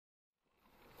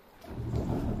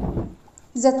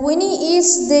The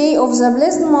 28th day of the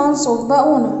blessed month of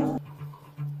Baounah.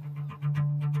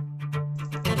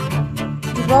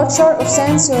 Departure of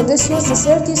Saint Theodosius, the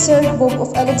 33rd Pope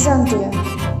of Alexandria.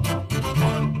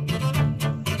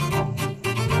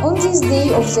 On this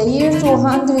day of the year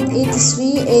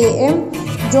 283 AM,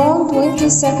 June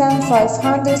 22nd,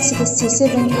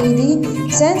 567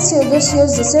 AD, Saint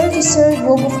Theodosius, the 33rd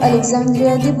Pope of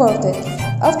Alexandria, departed.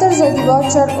 After the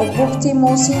departure of Pope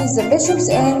Theodosius, the bishops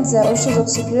and the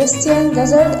Orthodox Christians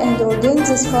gathered and ordained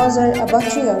his father a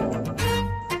patriarch.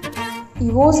 He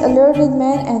was a learned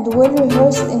man and well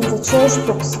rehearsed in the church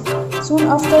books. Soon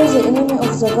after, the enemy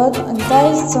of the God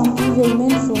enticed some evil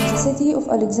men from the city of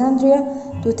Alexandria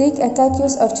to take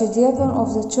Acacius, archdeacon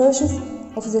of the churches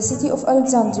of the city of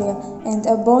Alexandria, and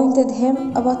appointed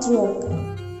him a patriarch.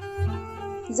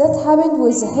 That happened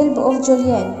with the help of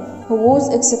Julian, who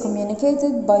was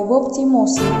excommunicated by Pope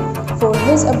Theodosius for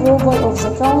his approval of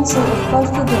the Council of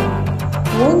Chalcedon.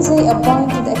 When they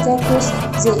appointed Acacius,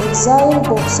 they exiled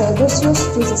Pope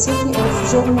Theodosius to the city of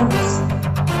Germanus.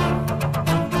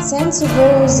 Saint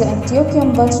Severus, the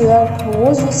Antiochian Patriarch, who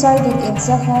was residing in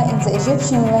Sacha in the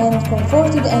Egyptian land,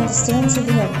 comforted and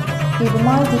strengthened him. He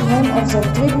reminded him of the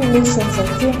tribulations that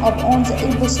came upon the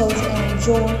apostles and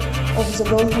John of the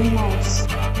Golden Mouse.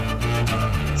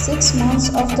 6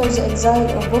 months after the exile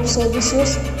of Pope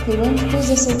Theodosius, he went to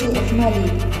the city of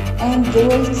Mali and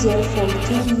dwelt there for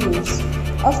 2 years.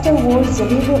 Afterwards, the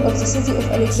people of the city of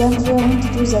Alexandria went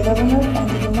to the governor and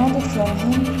demanded from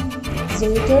him the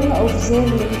return of their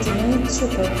legitimate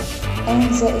shepherd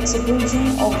and the expulsion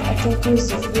of Acacius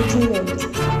the fraudulent.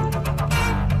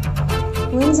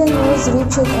 When the news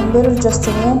reached Emperor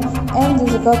Justinian and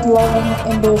the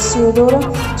God-loving Empress Theodora,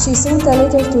 she sent a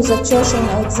letter to the church in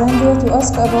Alexandria to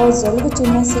ask about the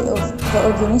legitimacy of the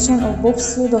ordination of Pope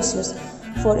Theodosius,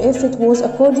 for if it was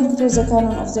according to the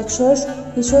canon of the church,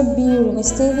 he should be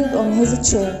reinstated on his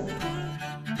chair.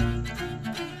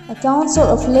 A council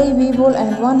of lay people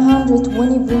and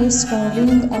 120 priests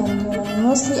convened and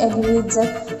unanimously agreed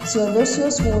that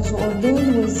Theodosius was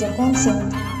ordained with the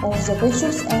consent of the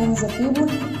bishops and the people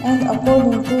and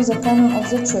according to the canon of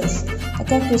the church.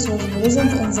 Acacius was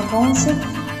present in the council.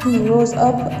 He rose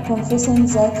up, confessing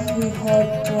that he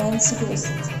had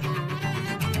transgressed.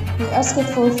 He asked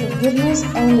for forgiveness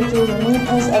and to remain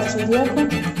as archdeacon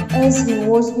as he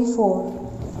was before.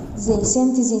 They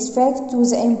sent this fact to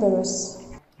the emperors.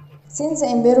 Since the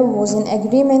emperor was in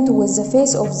agreement with the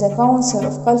faith of the Council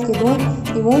of Chalcedon,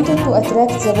 he wanted to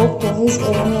attract the Pope to his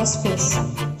erroneous faith.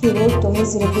 He wrote to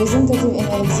his representative in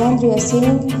Alexandria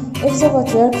saying, "If the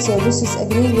Patriarch Theodosius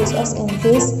agreed with us in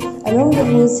faith, along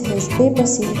with his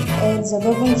papacy and the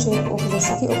governorship of the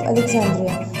city of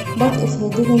Alexandria, but if he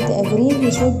didn't agree,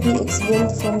 he should be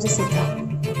expelled from the city."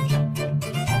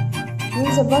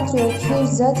 When the Patriarch heard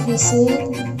that, he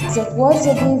said that what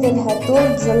the devil had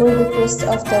told the Lord Christ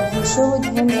after he showed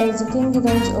him all the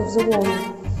kingdoms of the world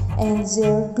and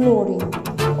their glory.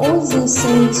 "All these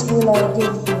things will I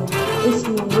give you, if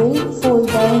you will fall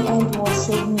down and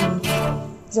worship me."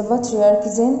 The Patriarch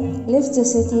then left the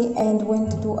city and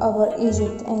went to Upper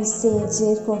Egypt and stayed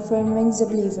there, confirming the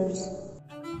believers.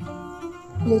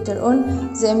 Later on,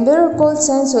 the emperor called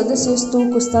Saint Theodosius to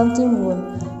Constantinople,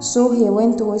 so he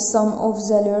went with some of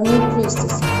the learned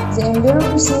priests. The emperor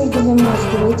received him with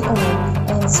great honor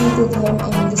and seated him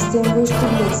in a distinguished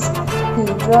place. He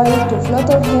tried to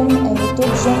flatter him and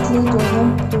talked gently to him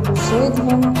to persuade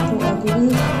him to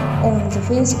agree on the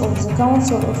faith of the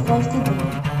Council of Chalcedon.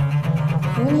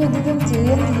 When he didn't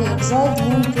yield, he exiled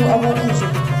him to Upper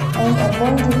Egypt and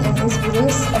appointed in his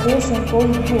place a person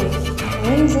called Paul.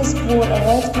 When this Paul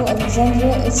arrived to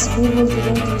Alexandria, its people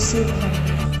didn't receive him.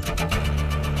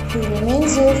 He remained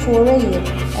there for a year,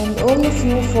 and only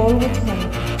few followed him.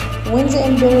 When the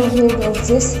emperor heard of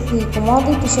this, he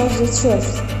commanded to search the church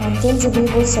until the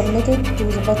people submitted to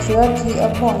the patriarch he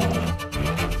appointed.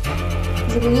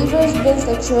 The believers built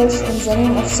a church in the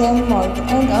name of Saint Mark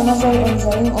and another in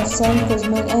the name of Saint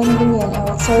Cosmin and Damian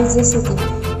outside the city,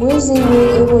 where they were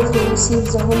able to receive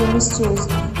the holy mysteries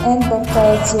and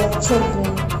baptize their children.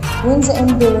 When the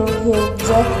emperor heard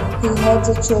that, he had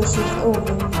the churches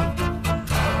opened.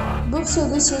 Pope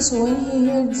Theodosius, when he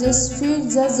heard this,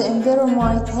 feared that the emperor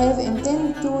might have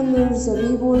intended to lure the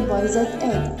people by that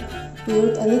act. He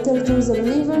wrote a letter to the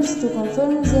believers to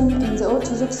confirm them in the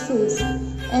Orthodox faith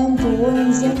and to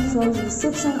warn them from the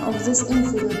deception of this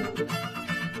infidel.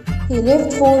 He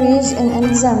lived 4 years in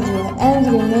Alexandria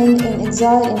and remained in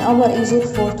exile in Upper Egypt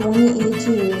for 28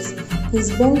 years. He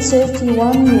spent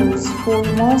 31 years, 4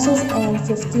 months and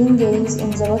 15 days in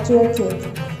the Patriarchate.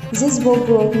 This book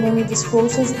brought many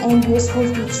discourses and useful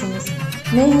teachings.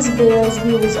 May his prayers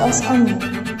be with us. Amen.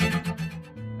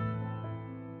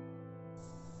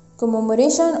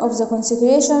 Commemoration of the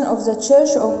consecration of the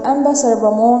Church of Anba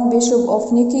Sarabamon, Bishop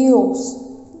of Nikios.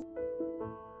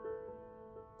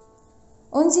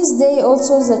 On this day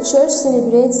also the Church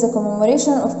celebrates the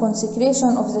commemoration of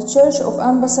consecration of the Church of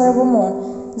Anba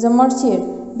Sarabamon, the Martyr,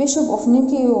 Bishop of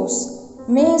Nikios.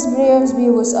 May his prayers be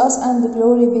with us and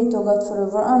glory be to God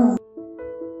forever. Amen.